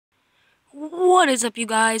What is up, you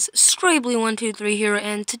guys? Strably123 here,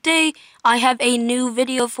 and today I have a new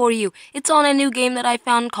video for you. It's on a new game that I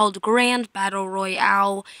found called Grand Battle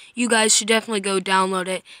Royale. You guys should definitely go download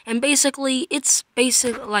it. And basically, it's it's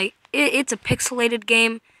a pixelated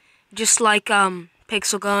game, just like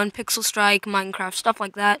Pixel Gun, Pixel Strike, Minecraft, stuff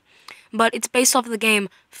like that. But it's based off of the game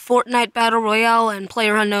Fortnite Battle Royale and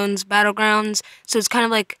PlayerUnknown's Battlegrounds. So it's kind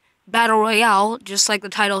of like Battle Royale, just like the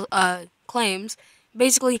title claims.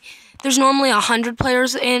 Basically, there's normally 100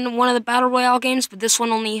 players in one of the Battle Royale games, but this one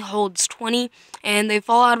only holds 20, and they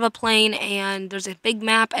fall out of a plane, and there's a big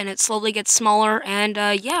map, and it slowly gets smaller, and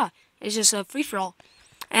yeah, it's just a free-for-all.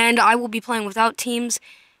 And I will be playing without teams,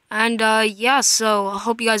 and yeah, so I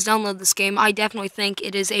hope you guys download this game. I definitely think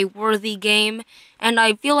it is a worthy game, and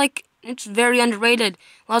I feel like it's very underrated.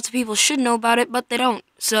 Lots of people should know about it, but they don't,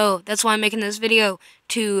 so that's why I'm making this video,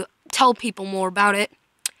 to tell people more about it.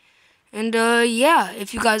 And, yeah,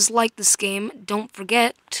 if you guys like this game, don't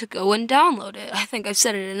forget to go and download it. I think I've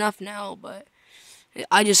said it enough now, but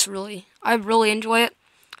I really enjoy it.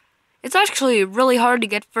 It's actually really hard to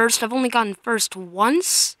get first. I've only gotten first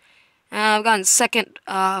once. I've gotten second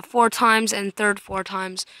 4 times and third 4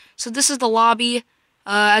 times. So this is the lobby.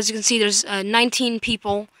 As you can see, there's 19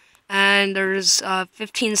 people, and there's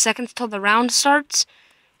 15 seconds till the round starts.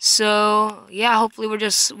 So, yeah, hopefully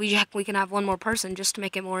we can have one more person just to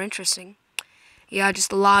make it more interesting. Yeah, just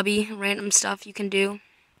the lobby, random stuff you can do.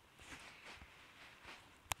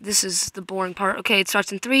 This is the boring part. Okay, it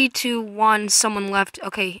starts in 3, 2, 1, someone left.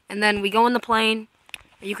 Okay, and then we go in the plane.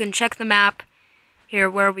 You can check the map. Here,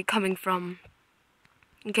 where are we coming from?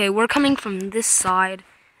 Okay, we're coming from this side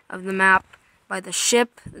of the map by the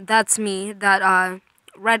ship. That's me, that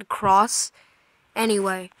red cross.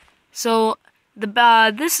 Anyway, so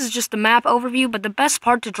this is just the map overview, but the best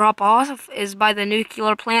part to drop off is by the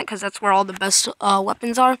nuclear plant, because that's where all the best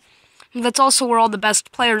weapons are. That's also where all the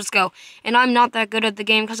best players go. And I'm not that good at the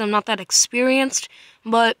game because I'm not that experienced,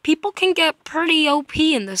 but people can get pretty OP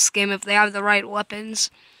in this game if they have the right weapons.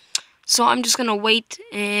 So I'm just going to wait,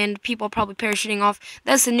 and people are probably parachuting off.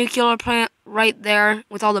 That's the nuclear plant right there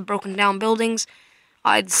with all the broken down buildings.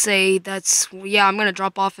 I'd say yeah, I'm going to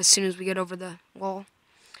drop off as soon as we get over the wall.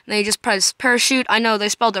 And then you just press parachute. I know they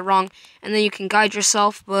spelled it wrong. And then you can guide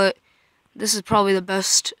yourself, but this is probably the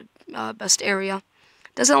best area.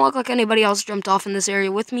 Doesn't look like anybody else jumped off in this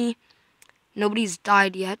area with me. Nobody's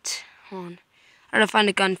died yet. Hold on. I gotta find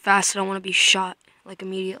a gun fast. I don't want to be shot, like,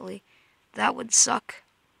 immediately. That would suck.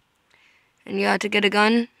 And yeah, to get a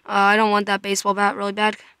gun, I don't want that baseball bat really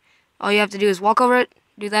bad. All you have to do is walk over it,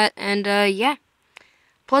 do that, and yeah.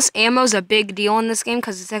 Plus, ammo's a big deal in this game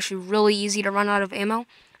because it's actually really easy to run out of ammo.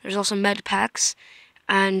 There's also med packs,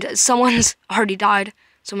 and someone's already died.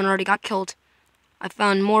 Someone already got killed. I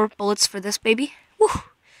found more bullets for this baby. Woo!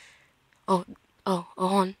 Oh,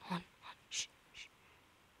 hold on. Shh.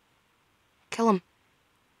 Kill him.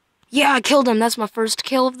 Yeah, I killed him. That's my first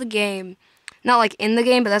kill of the game. Not like in the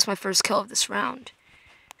game, but that's my first kill of this round.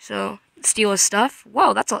 So, steal his stuff.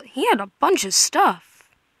 Whoa, he had a bunch of stuff.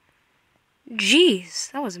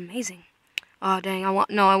 Jeez, that was amazing. Oh, dang, I want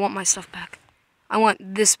my stuff back. I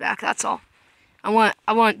want this back, that's all. I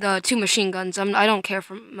want the 2 machine guns. I don't care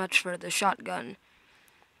much for the shotgun.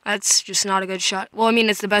 That's just not a good shot. Well, I mean,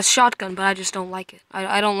 it's the best shotgun, but I just don't like it.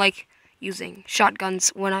 I don't like using shotguns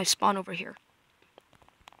when I spawn over here.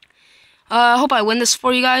 I hope I win this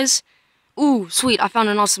for you guys. Ooh, sweet, I found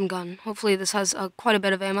an awesome gun. Hopefully this has quite a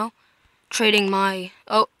bit of ammo. Trading my...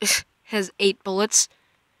 Oh, it has 8 bullets.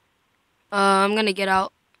 I'm gonna get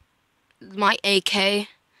out my AK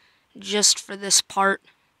just for this part.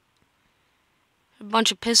 A bunch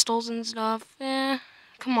of pistols and stuff.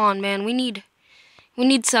 Come on, man. We need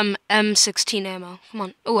some M16 ammo. Come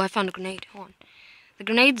on. Oh, I found a grenade. Hold on. The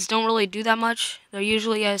grenades don't really do that much. They're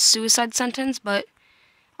usually a suicide sentence, but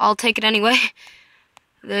I'll take it anyway.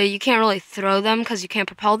 You can't really throw them because you can't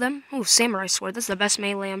propel them. Ooh, samurai sword. This is the best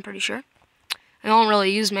melee, I'm pretty sure. I don't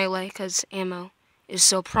really use melee because ammo is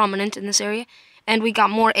so prominent in this area. And we got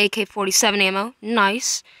more AK-47 ammo.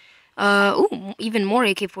 Nice. Ooh, even more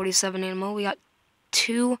AK-47 ammo. We got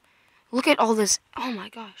 2. Look at all this. Oh my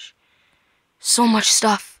gosh. So much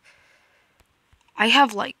stuff. I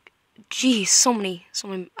have, like, geez, so many.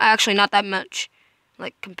 Actually, not that much,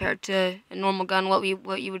 like, compared to a normal gun, what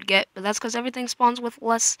you would get. But that's because everything spawns with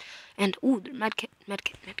less. And, ooh, medkit. Hold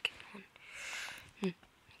on.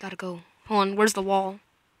 Gotta go. Hold on, where's the wall?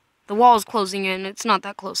 The wall is closing in. It's not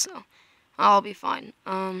that close, though. I'll be fine.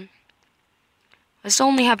 I still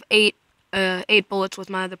only have 8 bullets with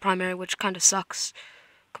my other primary, which kind of sucks.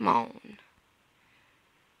 Come on.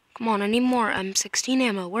 Come on, I need more M16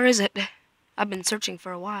 ammo. Where is it? I've been searching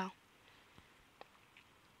for a while.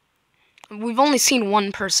 we've only seen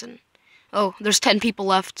one person. Oh, there's 10 people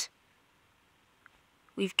left.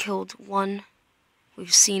 We've killed one.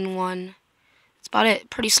 We've seen one. That's about it.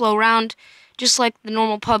 Pretty slow round. Just like the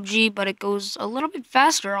normal PUBG, but it goes a little bit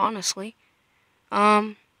faster, honestly.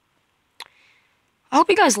 I hope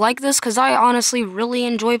you guys like this, because I honestly really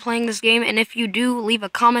enjoy playing this game. And if you do, leave a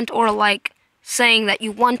comment or a like saying that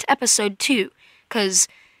you want episode 2. Because,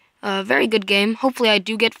 very good game. Hopefully I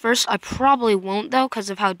do get first. I probably won't, though, because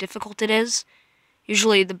of how difficult it is.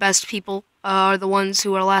 Usually the best people are the ones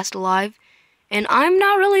who are last alive. And I'm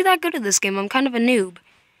not really that good at this game. I'm kind of a noob.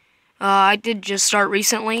 I did just start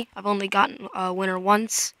recently. I've only gotten a winner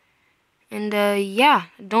once. And, yeah,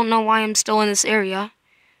 don't know why I'm still in this area.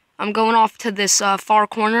 I'm going off to this far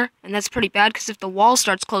corner, and that's pretty bad, because if the wall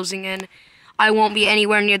starts closing in, I won't be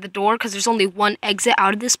anywhere near the door, because there's only one exit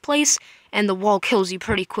out of this place, and the wall kills you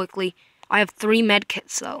pretty quickly. I have 3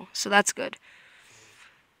 medkits, though, so that's good.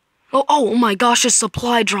 Oh my gosh, a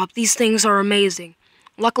supply drop. These things are amazing.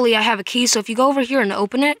 Luckily, I have a key, so if you go over here and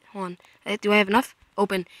open it, hold on, do I have enough?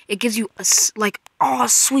 Open. It gives you a, oh,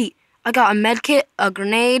 sweet. I got a medkit, a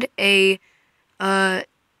grenade, and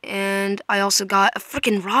I also got a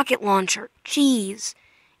freaking rocket launcher. Jeez.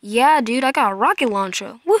 Yeah, dude, I got a rocket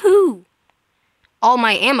launcher. Woohoo! All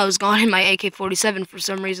my ammo's gone in my AK-47 for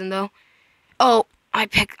some reason, though. Oh, I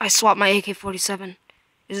swapped my AK-47.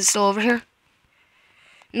 Is it still over here?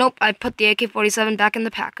 Nope, I put the AK-47 back in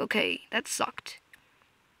the pack. Okay, that sucked.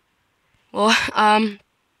 Well, I'm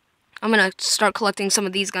gonna start collecting some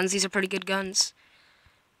of these guns. These are pretty good guns.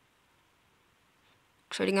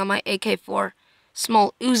 Trading on my AK-4.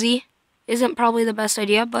 Small Uzi isn't probably the best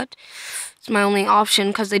idea, but it's my only option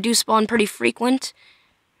because they do spawn pretty frequent.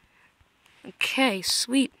 Okay,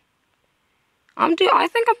 sweet. I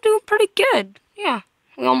think I'm doing pretty good. Yeah,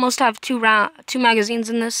 we almost have 2 magazines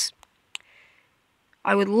in this.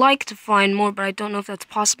 I would like to find more, but I don't know if that's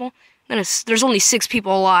possible. There's only 6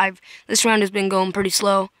 people alive. This round has been going pretty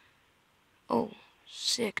slow. Oh,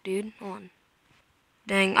 sick, dude. Hold on.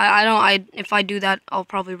 Dang, if I do that, I'll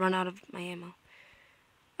probably run out of my ammo.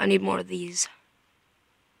 I need more of these.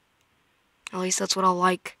 At least that's what I'll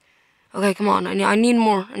like. Okay, come on. I need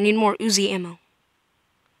more. I need more Uzi ammo.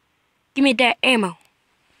 Give me that ammo.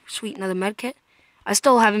 Sweet, another medkit. I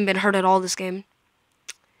still haven't been hurt at all this game.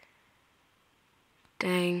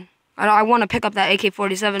 Dang. I want to pick up that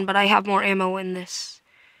AK-47, but I have more ammo in this.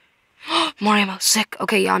 More ammo. Sick.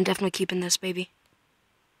 Okay, yeah, I'm definitely keeping this, baby.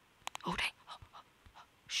 Oh, dang.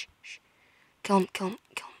 Shh. Kill him. Kill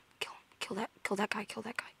that guy. Kill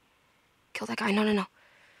that guy. No.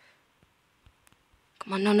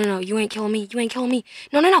 Come on, no. You ain't killing me.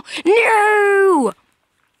 No!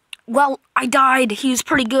 Well, I died. He was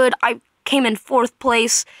pretty good. I came in 4th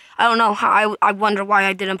place. I don't know how. I wonder why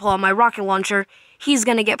I didn't pull out my rocket launcher. He's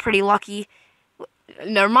gonna get pretty lucky.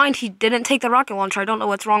 Never mind, he didn't take the rocket launcher. I don't know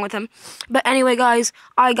what's wrong with him. But anyway, guys,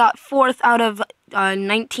 I got 4th out of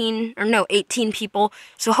 18 people.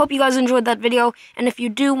 So hope you guys enjoyed that video. And if you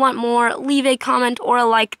do want more, leave a comment or a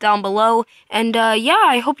like down below. And yeah,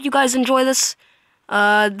 I hope you guys enjoy this.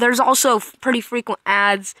 There's also pretty frequent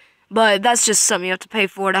ads, but that's just something you have to pay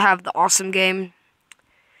for to have the awesome game.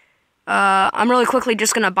 I'm really quickly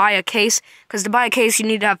just gonna buy a case, because to buy a case you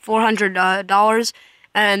need to have $400,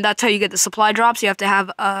 and that's how you get the supply drops. You have to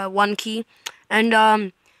have 1 key.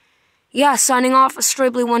 And yeah, signing off,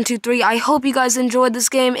 Strably123. I hope you guys enjoyed this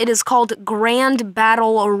game. It is called Grand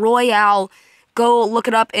Battle Royale. Go look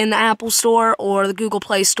it up in the Apple Store or the Google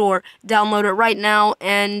Play Store. Download it right now.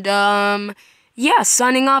 And yeah,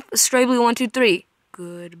 signing off, Strably123.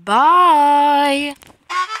 Goodbye.